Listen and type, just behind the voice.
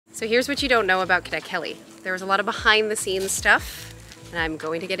So here's what you don't know about Cadet Kelly. There was a lot of behind the scenes stuff, and I'm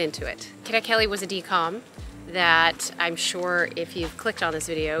going to get into it. Cadet Kelly was a decom that I'm sure if you've clicked on this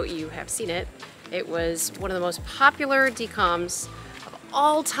video, you have seen it. It was one of the most popular decoms of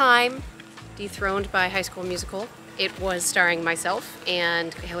all time, dethroned by High School Musical. It was starring myself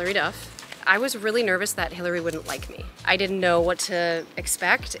and Hilary Duff. I was really nervous that Hilary wouldn't like me. I didn't know what to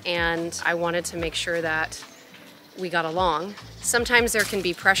expect, and I wanted to make sure that we got along. Sometimes there can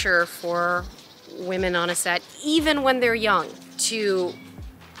be pressure for women on a set, even when they're young, to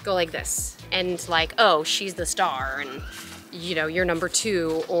go like this and like, oh, she's the star and you know, you're number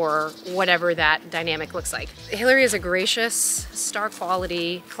two, or whatever that dynamic looks like. Hilary is a gracious, star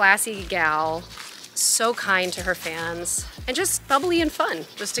quality, classy gal, so kind to her fans, and just bubbly and fun,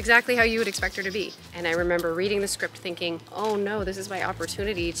 just exactly how you would expect her to be. And I remember reading the script thinking, oh no, this is my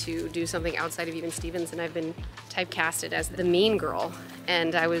opportunity to do something outside of even Stevens, and I've been typecasted as the mean girl.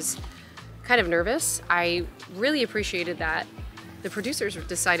 And I was kind of nervous. I really appreciated that the producers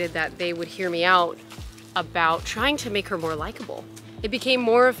decided that they would hear me out about trying to make her more likable. It became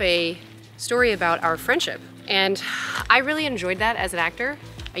more of a story about our friendship. And I really enjoyed that as an actor,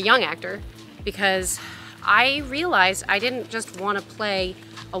 a young actor, because I realized I didn't just want to play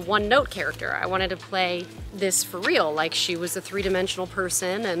a one-note character. I wanted to play this for real, like she was a three-dimensional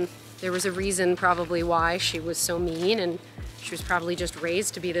person, and there was a reason probably why she was so mean, and she was probably just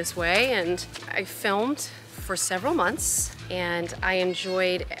raised to be this way. And I filmed for several months, and I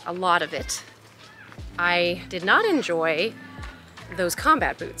enjoyed a lot of it. I did not enjoy those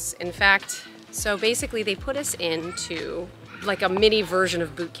combat boots. In fact, so basically they put us into like a mini version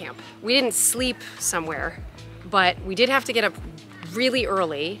of boot camp. We didn't sleep somewhere, but we did have to get up really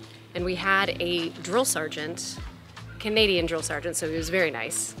early, and we had a drill sergeant, Canadian drill sergeant, so he was very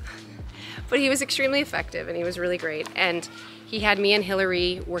nice. But he was extremely effective, and he was really great. And he had me and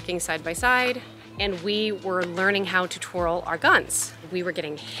Hilary working side by side, and we were learning how to twirl our guns. We were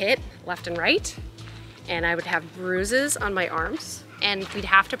getting hit left and right, and I would have bruises on my arms, and we'd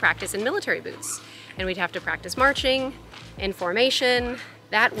have to practice in military boots, and we'd have to practice marching in formation.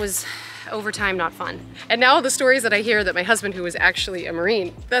 That was over time not fun. And now the stories that I hear that my husband, who was actually a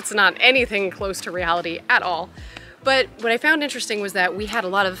Marine, that's not anything close to reality at all. But what I found interesting was that we had a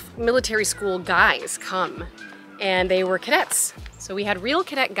lot of military school guys come, and they were cadets. So we had real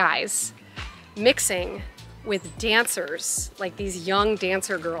cadet guys mixing with dancers, like these young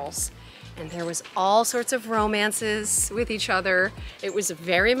dancer girls. And there was all sorts of romances with each other. It was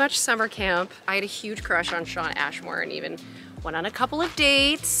very much summer camp. I had a huge crush on Shawn Ashmore and even went on a couple of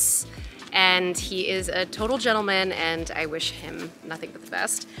dates. And he is a total gentleman, and I wish him nothing but the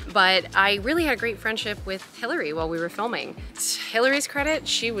best. But I really had a great friendship with Hilary while we were filming. To Hilary's credit,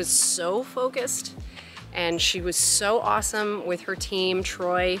 she was so focused, and she was so awesome with her team.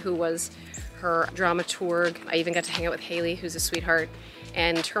 Troy, who was her dramaturg. I even got to hang out with Haley, who's a sweetheart,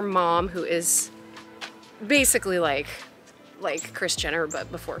 and her mom, who is basically like Kris Jenner,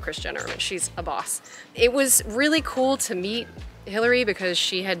 but before Kris Jenner. I mean, she's a boss. It was really cool to meet Hilary because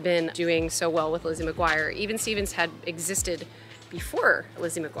she had been doing so well with Lizzie McGuire. Even Stevens had existed before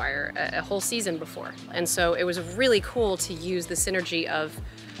Lizzie McGuire, a whole season before. And so it was really cool to use the synergy of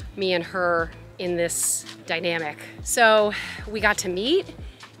me and her in this dynamic. So we got to meet,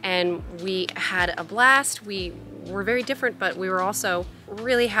 and we had a blast. We were very different, but we were also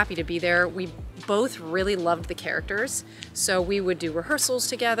really happy to be there. We both really loved the characters, so we would do rehearsals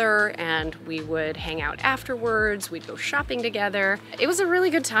together, and we would hang out afterwards. We'd go shopping together. It was a really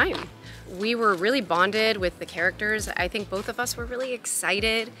good time. We were really bonded with the characters. I think both of us were really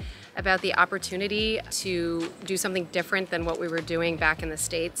excited about the opportunity to do something different than what we were doing back in the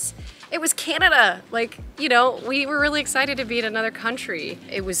States. It was Canada. Like, you know, we were really excited to be in another country.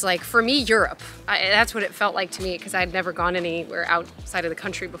 It was like, for me, Europe. That's what it felt like to me, because I'd never gone anywhere outside of the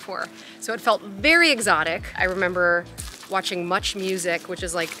country before. So it felt very exotic. I remember watching Much Music, which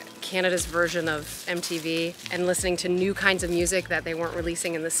is like Canada's version of MTV, and listening to new kinds of music that they weren't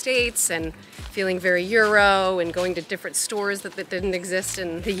releasing in the States, and feeling very Euro, and going to different stores that didn't exist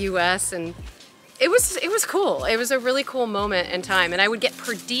in the US. And it was cool. It was a really cool moment in time. And I would get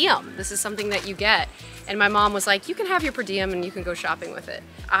per diem. This is something that you get. And my mom was like, you can have your per diem and you can go shopping with it.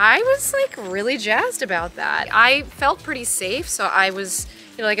 I was like really jazzed about that. I felt pretty safe. So I was,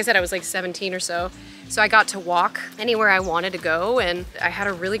 you know, like I said, I was like 17 or so. So I got to walk anywhere I wanted to go, and I had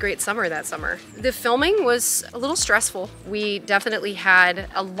a really great summer that summer. The filming was a little stressful. We definitely had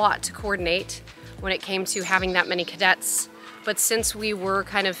a lot to coordinate when it came to having that many cadets. But since we were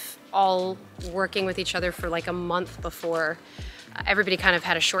kind of all working with each other for like a month before, everybody kind of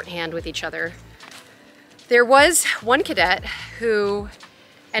had a shorthand with each other. There was one cadet who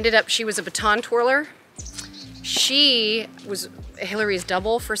ended up, she was a baton twirler. She was Hilary's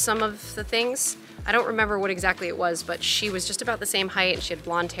double for some of the things. I don't remember what exactly it was, but she was just about the same height and she had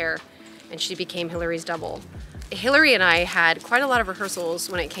blonde hair and she became Hilary's double. Hilary and I had quite a lot of rehearsals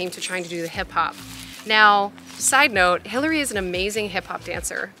when it came to trying to do the hip hop. Now, side note, Hilary is an amazing hip hop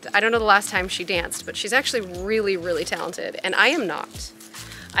dancer. I don't know the last time she danced, but she's actually really, really talented, and I am not.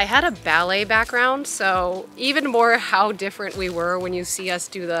 I had a ballet background, so even more how different we were when you see us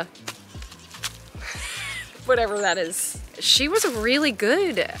do the whatever that is. She was really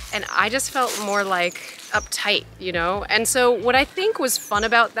good, and I just felt more like uptight, you know? And so what I think was fun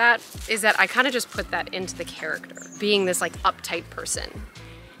about that is that I kind of just put that into the character, being this like uptight person.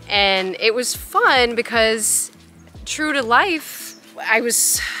 And it was fun because true to life, I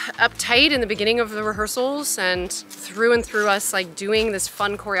was uptight in the beginning of the rehearsals, and through us like doing this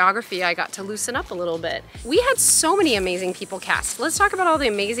fun choreography, I got to loosen up a little bit. We had so many amazing people cast. Let's talk about all the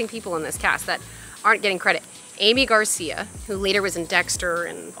amazing people in this cast that aren't getting credit. Amy Garcia, who later was in Dexter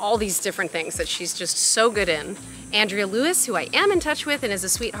and all these different things that she's just so good in. Andrea Lewis, who I am in touch with and is a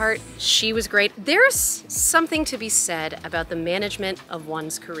sweetheart. She was great. There's something to be said about the management of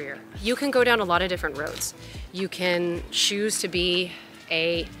one's career. You can go down a lot of different roads. You can choose to be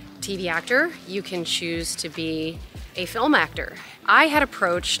a TV actor. You can choose to be a film actor. I had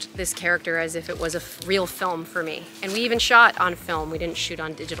approached this character as if it was a real film for me. And we even shot on film, we didn't shoot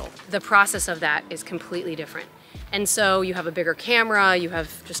on digital. The process of that is completely different. And so you have a bigger camera, you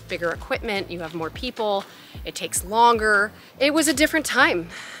have just bigger equipment, you have more people, it takes longer. It was a different time.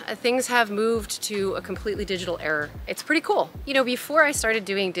 Things have moved to a completely digital era. It's pretty cool. You know, before I started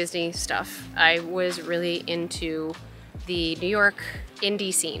doing Disney stuff, I was really into the New York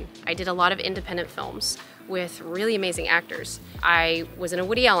indie scene. I did a lot of independent films with really amazing actors. I was in a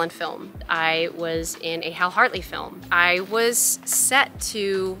Woody Allen film. I was in a Hal Hartley film. I was set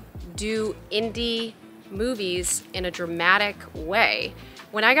to do indie movies in a dramatic way.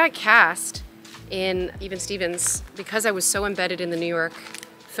 When I got cast in Even Stevens, because I was so embedded in the New York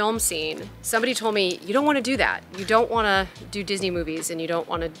film scene, somebody told me, you don't want to do that. You don't want to do Disney movies and you don't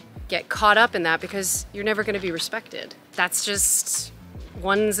want to get caught up in that because you're never going to be respected. That's just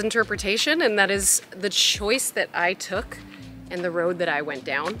one's interpretation, and that is the choice that I took and the road that I went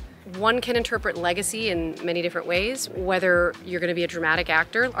down. One can interpret legacy in many different ways, whether you're going to be a dramatic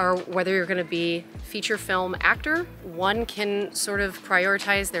actor or whether you're going to be feature film actor. One can sort of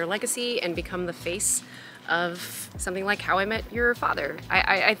prioritize their legacy and become the face of something like How I Met Your Father.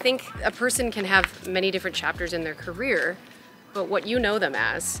 I think a person can have many different chapters in their career, but what you know them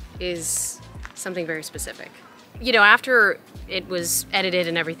as is something very specific. You know, after it was edited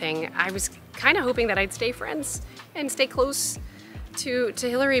and everything, I was kind of hoping that I'd stay friends and stay close to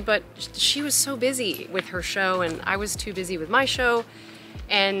Hilary, but she was so busy with her show and I was too busy with my show,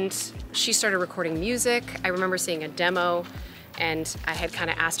 and she started recording music. I remember seeing a demo and I had kind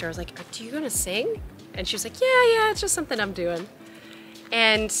of asked her, I was like, are you gonna sing? And she was like, yeah, it's just something I'm doing.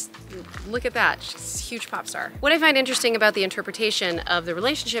 And look at that, she's a huge pop star. What I find interesting about the interpretation of the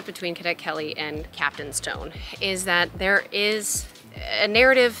relationship between Cadet Kelly and Captain Stone is that there is a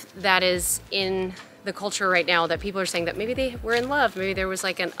narrative that is in the culture right now that people are saying that maybe they were in love, maybe there was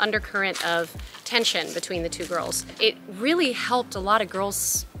like an undercurrent of tension between the two girls. It really helped a lot of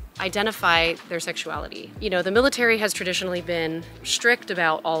girls identify their sexuality. You know, the military has traditionally been strict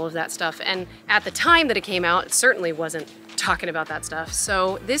about all of that stuff, and at the time that it came out, it certainly wasn't talking about that stuff.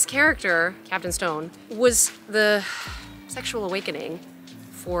 So this character, Captain Stone, was the sexual awakening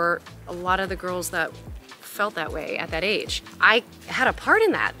for a lot of the girls that felt that way at that age. I had a part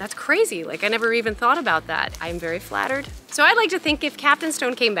in that. That's crazy. Like, I never even thought about that. I'm very flattered. So I'd like to think if Captain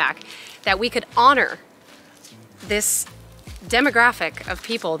Stone came back, that we could honor this demographic of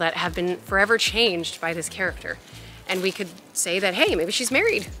people that have been forever changed by this character. And we could say that, hey, maybe she's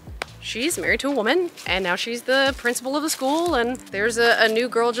married. She's married to a woman, and now she's the principal of the school, and there's a new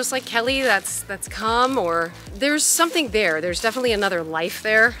girl just like Kelly that's come, or there's something there. There's definitely another life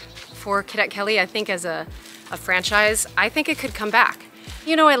there for Cadet Kelly. I think as a franchise, I think it could come back.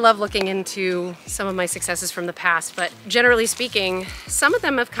 You know, I love looking into some of my successes from the past, but generally speaking, some of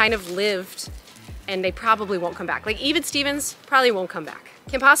them have kind of lived and they probably won't come back. Like Even Stevens probably won't come back.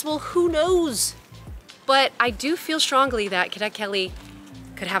 Kim Possible, who knows? But I do feel strongly that Cadet Kelly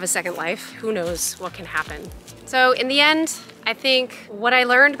could have a second life. Who knows what can happen? So in the end, I think what I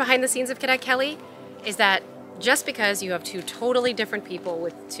learned behind the scenes of Cadet Kelly is that just because you have two totally different people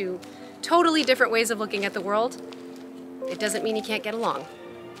with two totally different ways of looking at the world, it doesn't mean you can't get along.